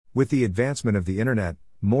With the advancement of the internet,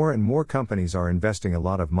 more and more companies are investing a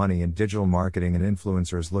lot of money in digital marketing and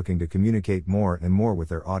influencers looking to communicate more and more with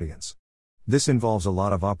their audience. This involves a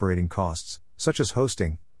lot of operating costs, such as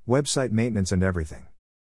hosting, website maintenance, and everything.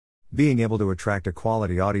 Being able to attract a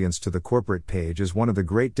quality audience to the corporate page is one of the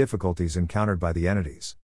great difficulties encountered by the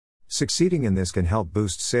entities. Succeeding in this can help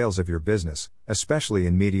boost sales of your business, especially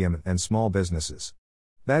in medium and small businesses.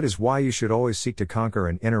 That is why you should always seek to conquer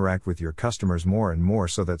and interact with your customers more and more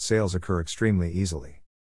so that sales occur extremely easily.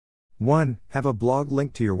 1. Have a blog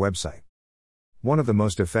linked to your website. One of the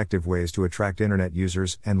most effective ways to attract internet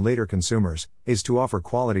users and later consumers is to offer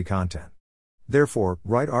quality content. Therefore,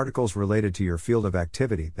 write articles related to your field of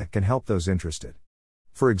activity that can help those interested.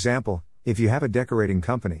 For example, if you have a decorating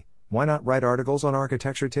company, why not write articles on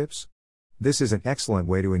architecture tips? This is an excellent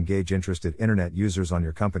way to engage interested internet users on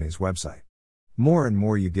your company's website. More and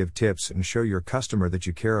more you give tips and show your customer that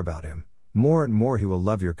you care about him, more and more he will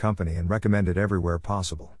love your company and recommend it everywhere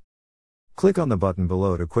possible. Click on the button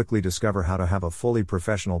below to quickly discover how to have a fully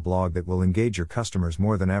professional blog that will engage your customers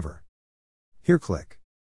more than ever. Here click.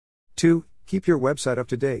 2. Keep your website up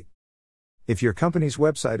to date. If your company's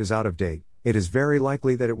website is out of date, it is very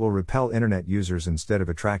likely that it will repel internet users instead of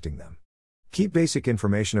attracting them. Keep basic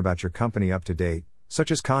information about your company up to date, such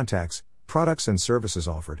as contacts, products and services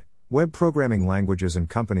offered, web programming languages and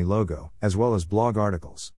company logo, as well as blog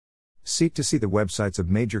articles. Seek to see the websites of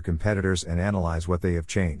major competitors and analyze what they have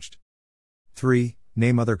changed. 3.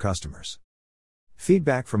 Name other customers.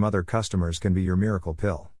 Feedback from other customers can be your miracle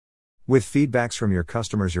pill. With feedbacks from your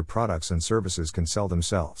customers, your products and services can sell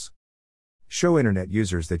themselves. Show internet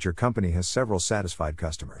users that your company has several satisfied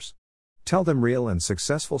customers. Tell them real and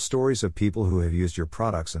successful stories of people who have used your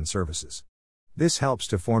products and services. This helps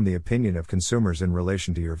to form the opinion of consumers in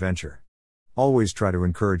relation to your venture. Always try to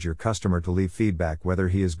encourage your customer to leave feedback, whether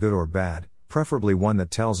he is good or bad, preferably one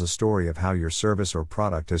that tells a story of how your service or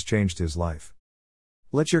product has changed his life.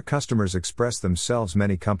 Let your customers express themselves.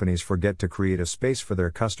 Many companies forget to create a space for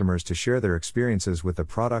their customers to share their experiences with the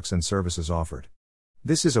products and services offered.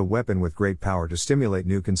 This is a weapon with great power to stimulate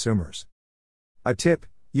new consumers. A tip: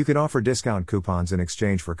 you can offer discount coupons in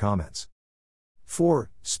exchange for comments. 4.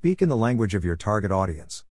 Speak in the language of your target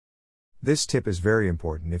audience. This tip is very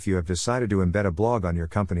important if you have decided to embed a blog on your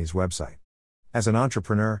company's website. As an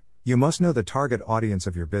entrepreneur, you must know the target audience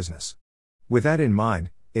of your business. With that in mind,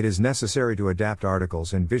 it is necessary to adapt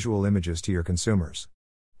articles and visual images to your consumers.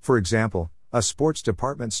 For example, a sports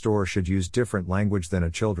department store should use different language than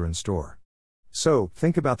a children's store. So,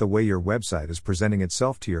 think about the way your website is presenting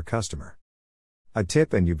itself to your customer. A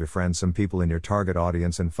tip: and you befriend some people in your target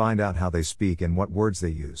audience and find out how they speak and what words they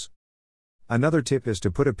use. Another tip is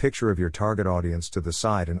to put a picture of your target audience to the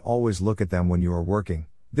side and always look at them when you are working.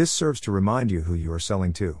 This serves to remind you who you are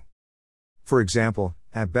selling to. For example,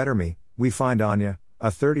 at BetterMe, we find Anya, a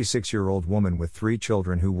 36-year-old woman with 3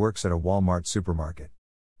 children who works at a Walmart supermarket.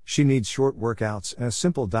 She needs short workouts and a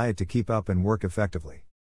simple diet to keep up and work effectively.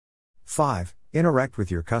 5. Interact with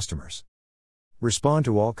your customers. Respond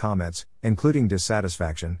to all comments, including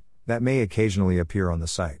dissatisfaction, that may occasionally appear on the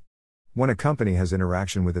site. When a company has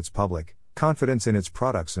interaction with its public, confidence in its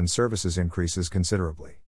products and services increases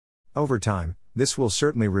considerably. Over time, this will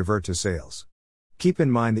certainly revert to sales. Keep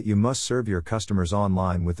in mind that you must serve your customers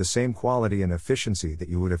online with the same quality and efficiency that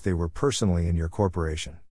you would if they were personally in your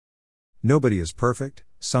corporation. Nobody is perfect.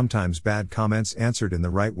 Sometimes bad comments answered in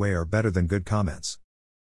the right way are better than good comments.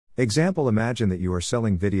 Example: imagine that you are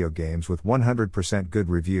selling video games with 100% good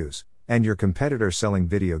reviews, and your competitor selling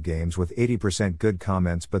video games with 80% good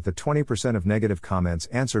comments, but the 20% of negative comments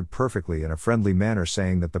answered perfectly in a friendly manner,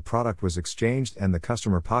 saying that the product was exchanged and the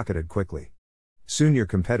customer pocketed quickly. Soon your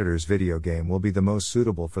competitor's video game will be the most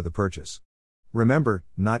suitable for the purchase. Remember,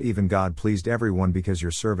 not even God pleased everyone because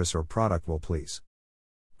your service or product will please.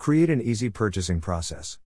 Create an easy purchasing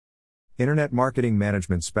process. Internet Marketing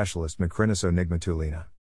Management Specialist Macriniso Nigmatulina.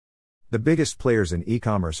 The biggest players in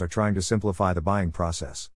e-commerce are trying to simplify the buying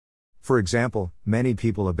process. For example, many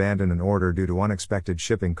people abandon an order due to unexpected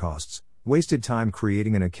shipping costs, wasted time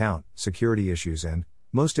creating an account, security issues, and,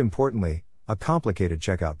 most importantly, a complicated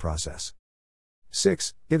checkout process.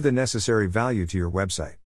 6. Give the necessary value to your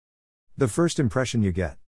website. The first impression you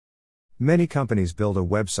get. Many companies build a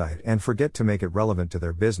website and forget to make it relevant to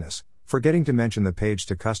their business, forgetting to mention the page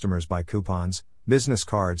to customers by coupons, business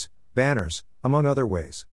cards, banners, among other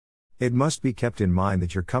ways. It must be kept in mind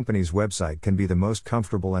that your company's website can be the most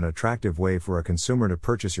comfortable and attractive way for a consumer to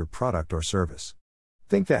purchase your product or service.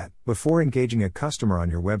 Think that, before engaging a customer on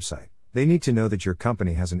your website, they need to know that your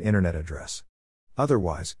company has an internet address.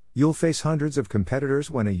 Otherwise, you'll face hundreds of competitors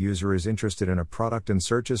when a user is interested in a product and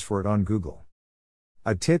searches for it on Google.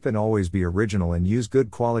 A tip: and always be original and use good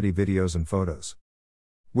quality videos and photos.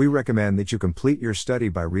 We recommend that you complete your study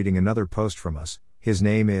by reading another post from us. His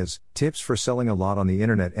name is Tips for Selling a Lot on the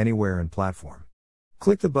Internet Anywhere and Platform.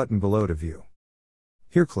 Click the button below to view.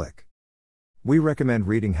 Here click. We recommend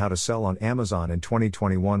reading How to Sell on Amazon in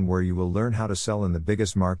 2021, where you will learn how to sell in the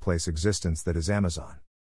biggest marketplace existence, that is Amazon.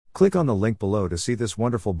 Click on the link below to see this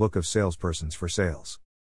wonderful book of salespersons for sales.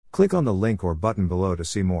 Click on the link or button below to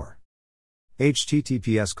see more.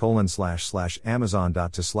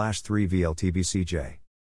 https://amazon.to/3vltbcj.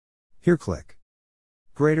 Here click.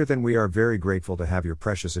 Greater than. We are very grateful to have your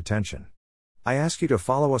precious attention. I ask you to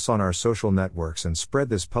follow us on our social networks and spread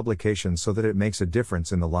this publication so that it makes a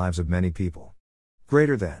difference in the lives of many people.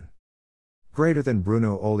 Greater than. Greater than.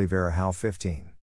 Bruno Oliveira How 15.